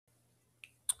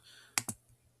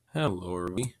Hello,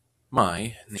 everybody. My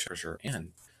name is Treasure,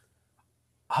 and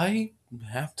I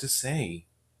have to say,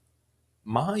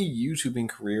 my YouTubing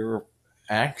career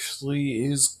actually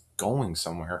is going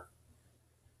somewhere.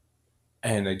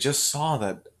 And I just saw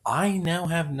that I now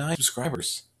have 9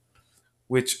 subscribers,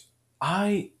 which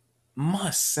I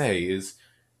must say is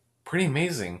pretty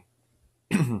amazing.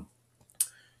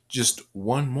 Just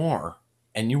one more,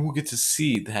 and you will get to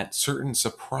see that certain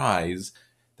surprise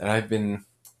that I've been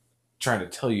trying to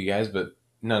tell you guys, but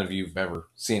none of you have ever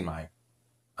seen my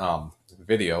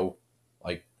video,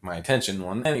 like my attention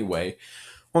one. Anyway,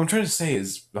 what I'm trying to say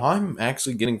is I'm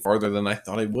actually getting farther than I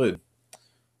thought I would.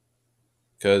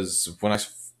 Because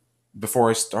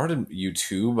before I started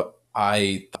YouTube,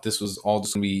 I thought this was all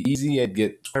just gonna be easy. I'd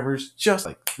get subscribers just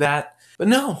like that. But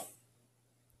no,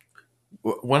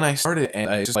 when I started and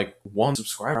I just like 1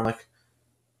 subscriber, I'm like,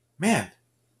 man,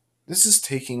 this is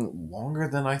taking longer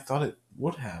than I thought it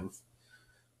would have.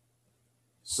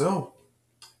 So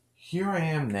here I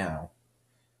am now,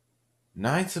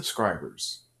 9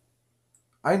 subscribers.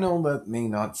 I know that may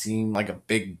not seem like a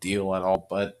big deal at all,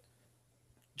 but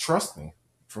trust me,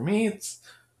 for me, it's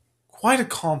quite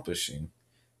accomplishing.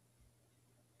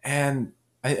 And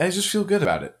I just feel good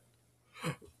about it.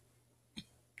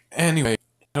 Anyway,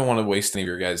 I don't want to waste any of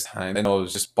your guys' time. I know it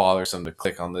was just bothersome to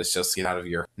click on this just to get out of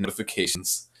your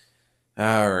notifications.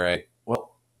 Alright,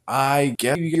 well, I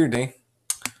get you your day.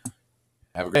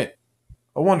 Have a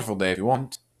wonderful day if you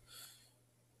want.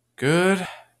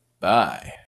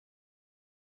 Goodbye.